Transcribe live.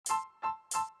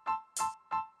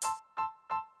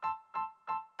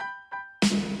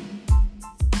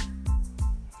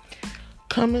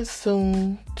Coming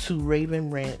soon to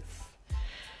Raven Rants.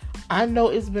 I know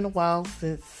it's been a while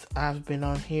since I've been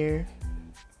on here,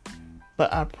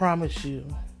 but I promise you,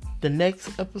 the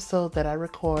next episode that I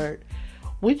record,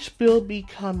 which will be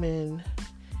coming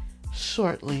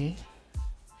shortly,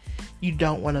 you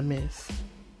don't want to miss.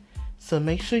 So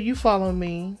make sure you follow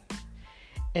me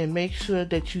and make sure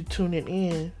that you tune it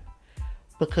in,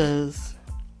 because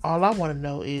all I want to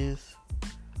know is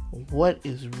what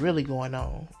is really going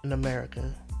on in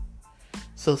America.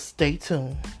 So stay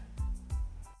tuned.